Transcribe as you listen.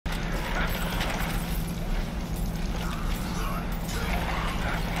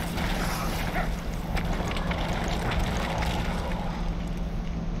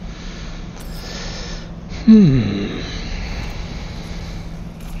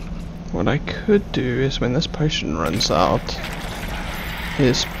What I could do is, when this potion runs out,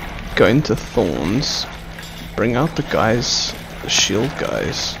 is go into thorns, bring out the guys, the shield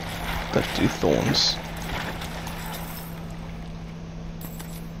guys that do thorns.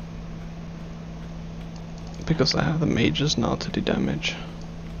 Because I have the mages now to do damage.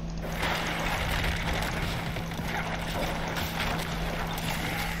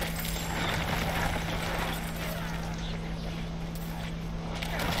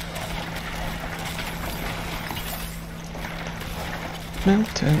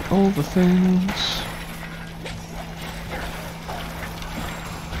 Melting all the things.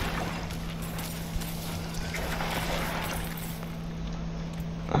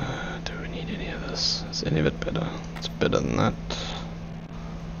 Do we need any of this? Is any of it better? It's better than that.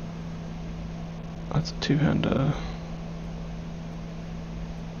 That's a two-hander.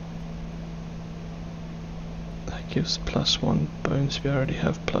 That gives +1 bone sphere. I already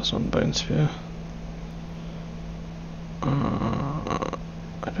have +1 bone sphere.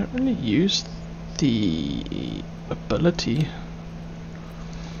 I don't really use the ability.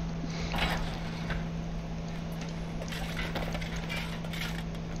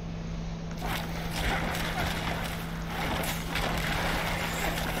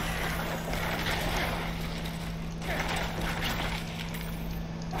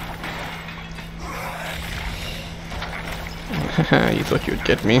 Haha, you thought you would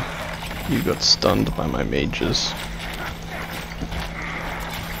get me? You got stunned by my mages.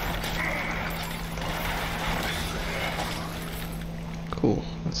 Cool,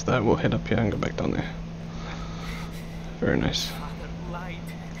 that's that. We'll head up here and go back down there. Very nice.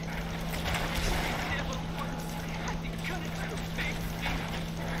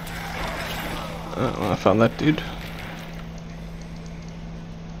 I found that dude.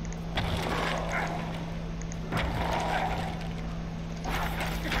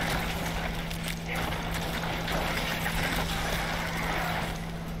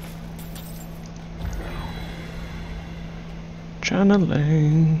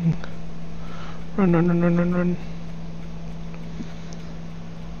 Channeling. Run, run, run, run, run, run.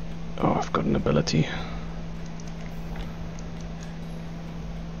 Oh, I've got an ability.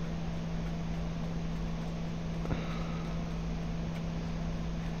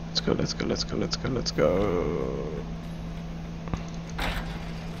 Let's go, let's go, let's go, let's go, let's go.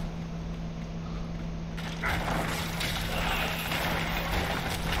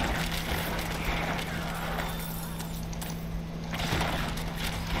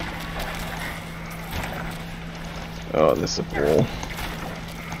 Oh, there's a wall.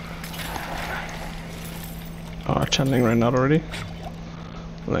 Oh, channeling ran out already?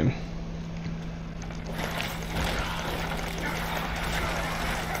 Lame.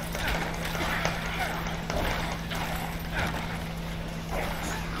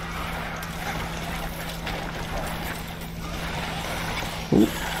 Ooh,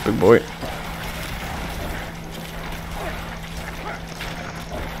 big boy.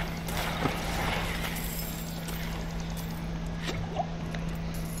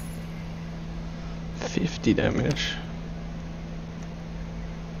 Damage.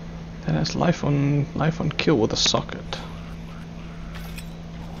 That has life on kill with a socket.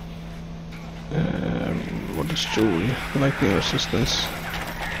 What is jewelry? Lightning resistance.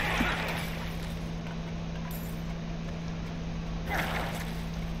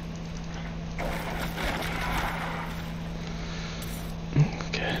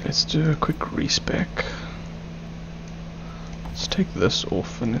 Okay, let's do a quick respec. Let's take this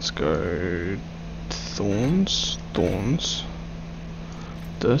off and let's go thorns.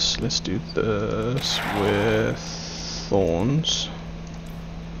 This, let's do this with thorns.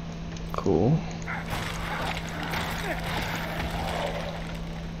 Cool.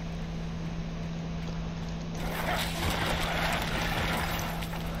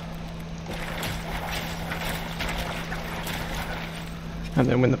 And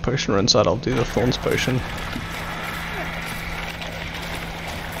then when the potion runs out, I'll do the thorns potion.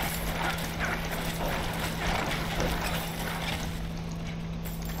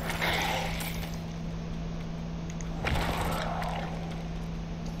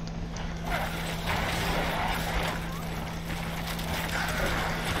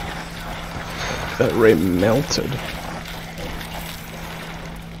 That ray melted.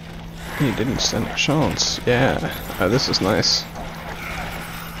 He didn't stand a chance. Yeah. Oh, this is nice.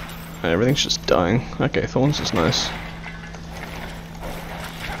 Everything's just dying. Okay, thorns is nice.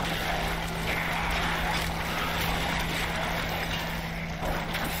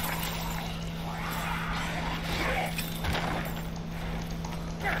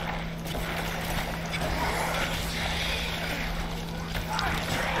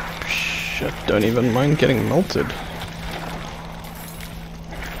 Shit, don't even mind getting melted.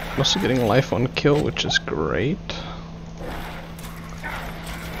 I'm also getting life on kill, which is great.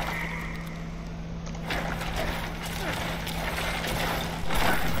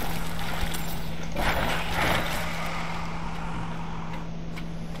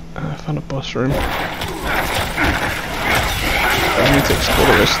 I found a boss room. I need to explore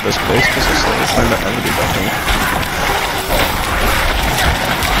the rest of this place because I still find that melody buffing.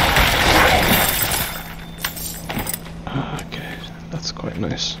 Okay, that's quite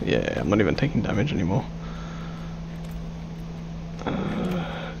nice. Yeah, I'm not even taking damage anymore.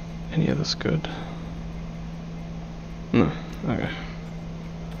 Any of this good? No, okay.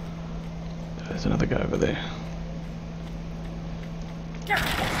 There's another guy over there.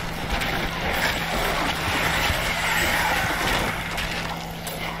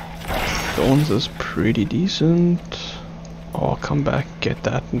 Thorns is pretty decent. Oh, I'll come back, get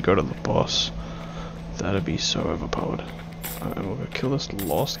that, and go to the boss. That'd be so overpowered. Alright, we'll go kill this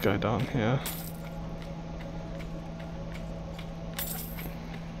last guy down here.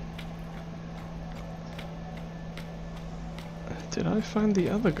 Did I find the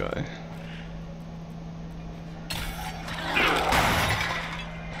other guy?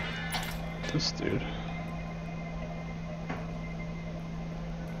 This dude.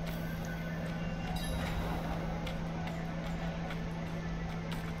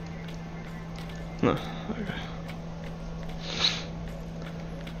 No, okay.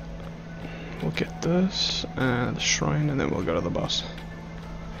 We'll get this and the shrine and then we'll go to the boss.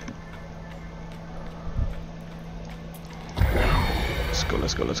 Let's go,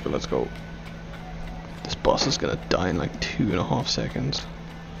 let's go, let's go, let's go. This boss is gonna die in like 2.5 seconds.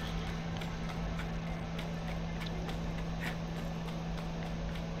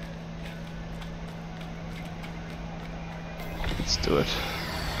 Let's do it.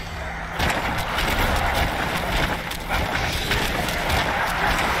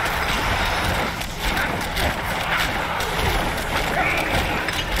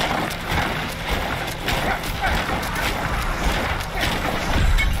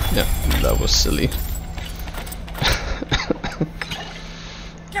 Yep, that was silly.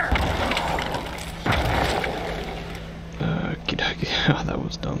 Oh, that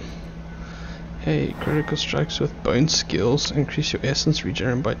was dumb. Hey, critical strikes with bone skills increase your essence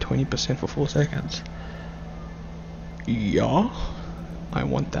regen by 20% for 4 seconds. Yeah? I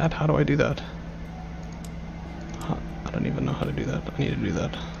want that. How do I do that? I don't even know how to do that. I need to do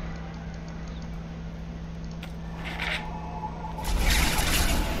that.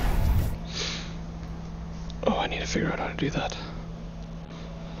 Oh, I need to figure out how to do that.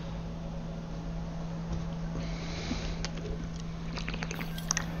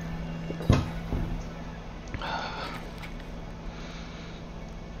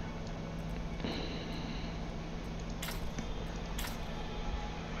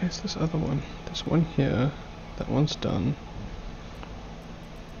 Where's this other one? There's one here. That one's done.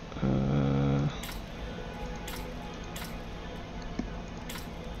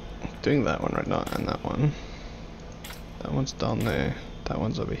 Doing that one right now, and that one. That one's down there. That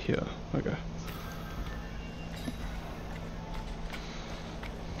one's over here. Okay.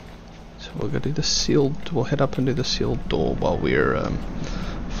 So we'll go do the sealed. We'll head up and do the sealed door while we're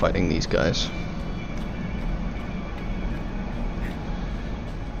fighting these guys.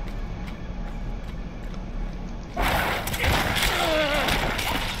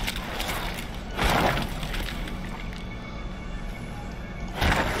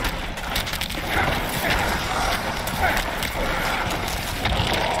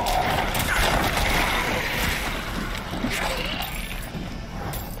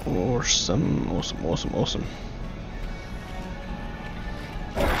 Awesome.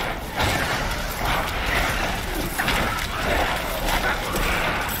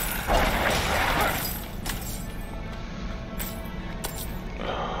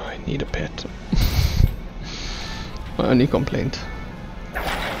 Oh, I need a pet. My only complaint.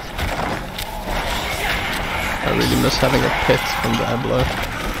 I really miss having a pet from Diablo.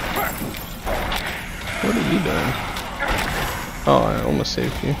 What are you doing? Oh, I almost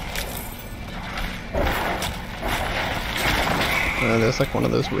saved you. There's like one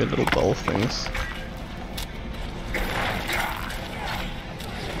of those weird little ball things.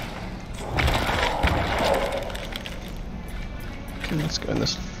 Okay, let's go in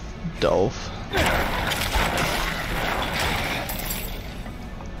this delve.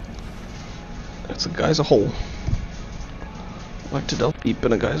 It's a geyser hole. I like to delve deep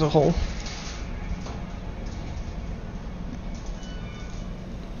in a geyser hole.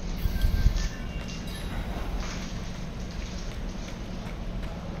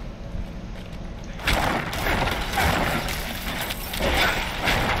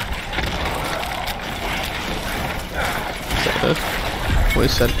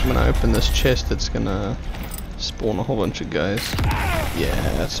 Always said when I open this chest it's gonna spawn a whole bunch of guys. Yeah,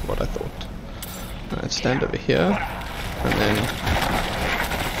 that's what I thought. Alright, stand over here and then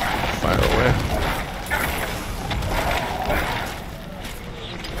fire away.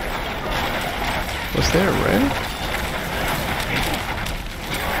 Was there a ray?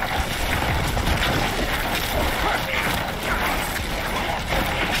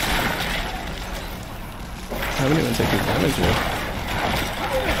 I haven't even taken damage yet.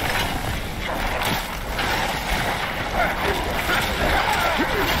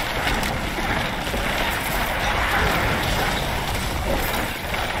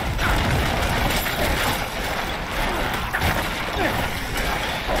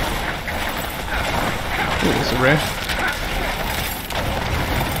 Ooh, there's a rare.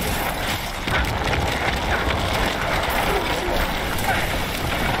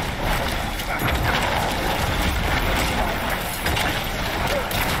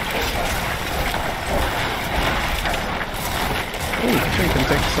 Ooh, I think I can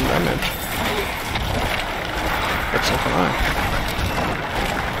take some damage. But so can I.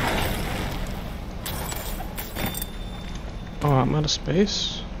 Oh, I'm out of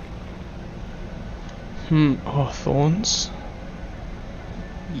space. Oh, thorns.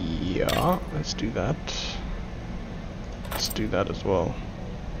 Yeah, let's do that. Let's do that as well.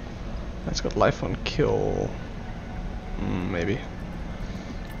 That's got life on kill. Maybe.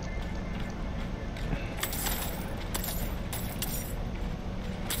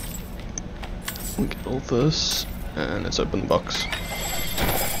 We get all this, and let's open the box.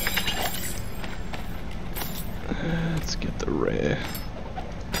 Let's get the rare.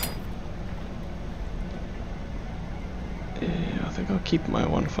 Yeah, I think I'll keep my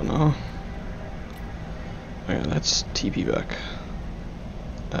one for now. Okay, let's TP back.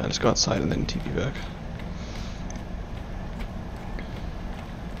 Let's go outside and then TP back.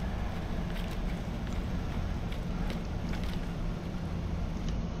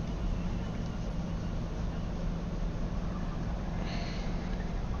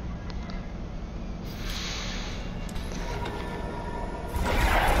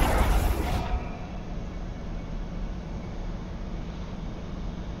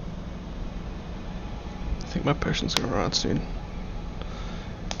 I think my potion's gonna run out soon.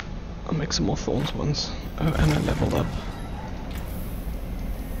 I'll make some more thorns ones. Oh, and I leveled up.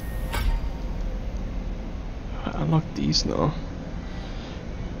 I unlocked these now.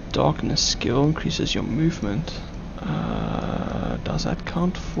 Darkness skill increases your movement. Does that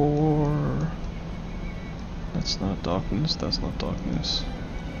count for... That's not darkness, that's not darkness.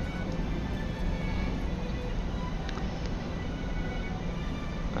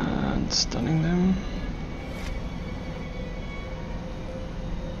 And stunning them.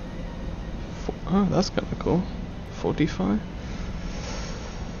 Oh, that's kind of cool. 45.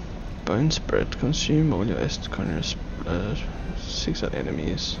 Bone spread. Consume all your corners. 6 at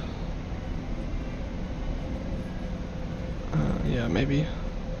enemies. Yeah, maybe.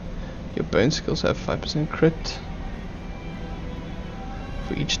 Your bone skills have 5% crit.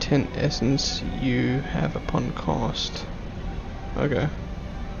 For each 10 essence you have upon cast. Okay.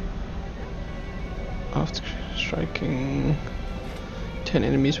 After striking 10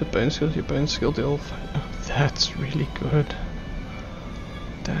 enemies with bone skills, your bone skill deal. Oh, that's really good.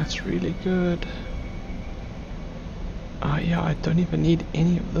 That's really good. Yeah, I don't even need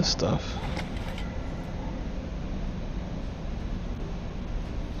any of this stuff.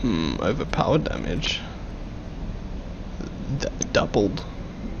 Overpowered damage. Doubled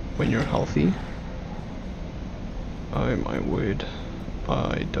when you're healthy. Oh my word.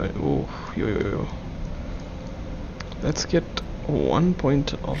 I don't. Oh, yo. Let's get 1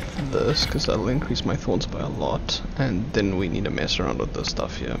 point of this, because that'll increase my thorns by a lot, and then we need to mess around with this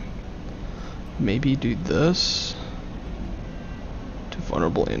stuff here. Maybe do this to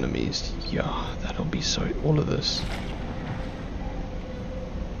vulnerable enemies. Yeah, that'll be so. All of this.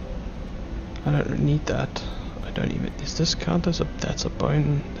 I don't need that. I don't even. Is this count as a? That's a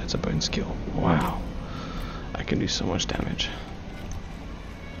bone. That's a bone skill. Wow, I can do so much damage.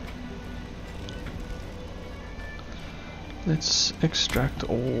 Let's extract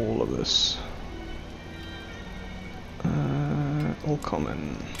all of this. All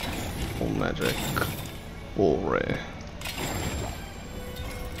common, all magic, all rare.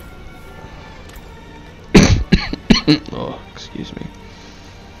 Oh, excuse me.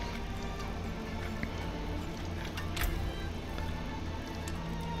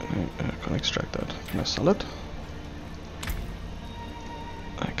 I can't extract that. Can I sell it?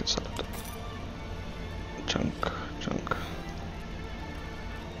 I can sell it. Junk.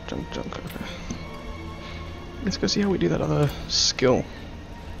 Okay. Let's go see how we do that other skill.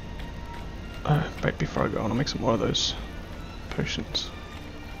 before I go, I want to make some more of those potions.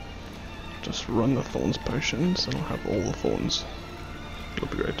 Just run the thorns potions and I'll have all the thorns. It'll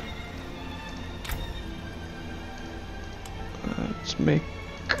be great. Let's make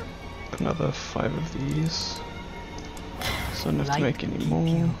another 5 of these. So I don't have to make any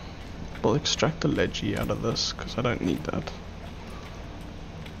more. We'll extract the leggy out of this because I don't need that.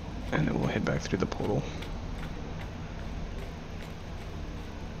 And then we'll head back through the portal.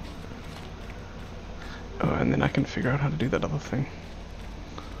 Oh, and then I can figure out how to do that other thing.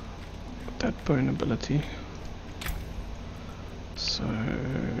 That bone ability. So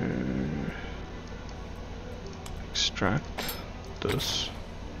extract this.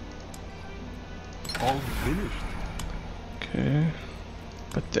 All finished. Okay.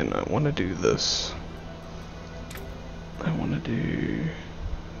 But then I want to do this. I want to do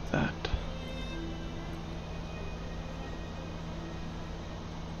that.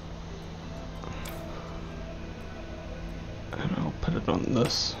 And I'll put it on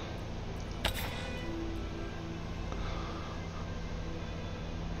this.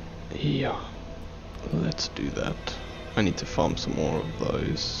 Yeah, let's do that. I need to farm some more of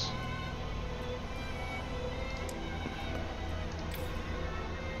those.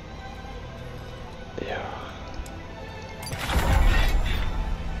 Yeah.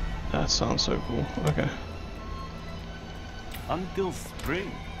 That sounds so cool. Okay. Until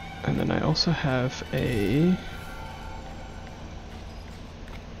spring. And then I also have a...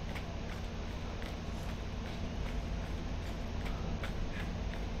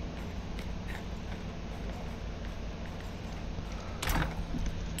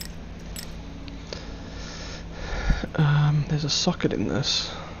 there's a socket in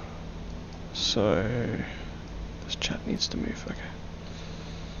this, so this chat needs to move. Okay.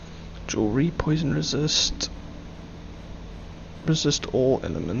 Jewelry, poison resist all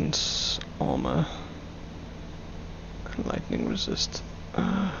elements, armor, and lightning resist.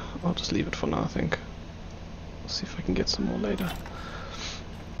 I'll just leave it for now, I think. I'll see if I can get some more later.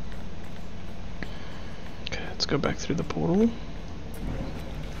 Okay, let's go back through the portal.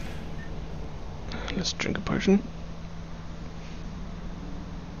 Let's drink a potion.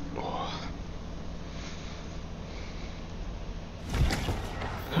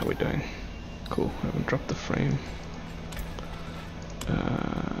 How are we doing? Cool, I haven't dropped the frame.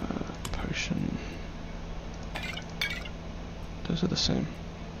 Potion. Those are the same.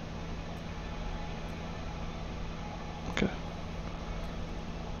 Okay.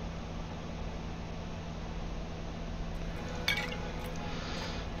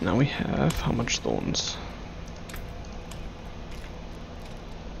 Now we have how much thorns?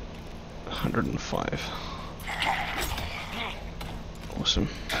 105. Awesome.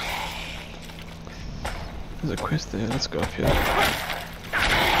 There's a quest there, let's go up here.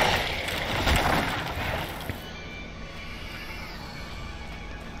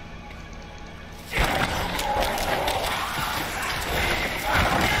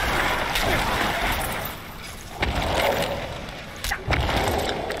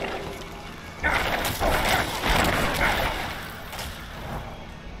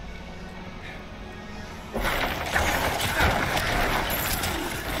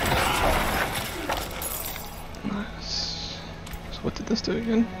 What did this do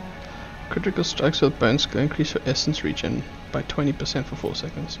again? Critical strikes with bone skill increase your essence regen by 20% for 4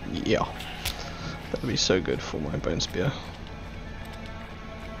 seconds. Yeah, that would be so good for my bone spear.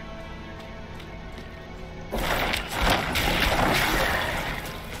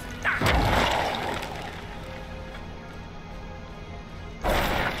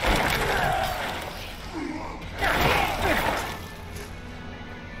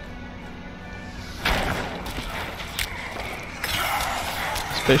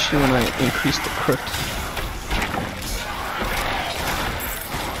 Especially when I increase the crit.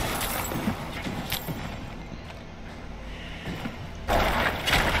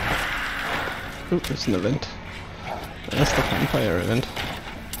 Oop, it's an event. That's the vampire event.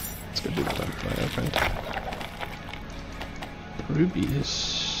 Let's go do the vampire event.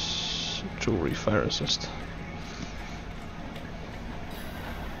 Rubies, jewelry, fire resist.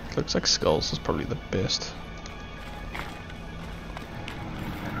 Looks like skulls is probably the best.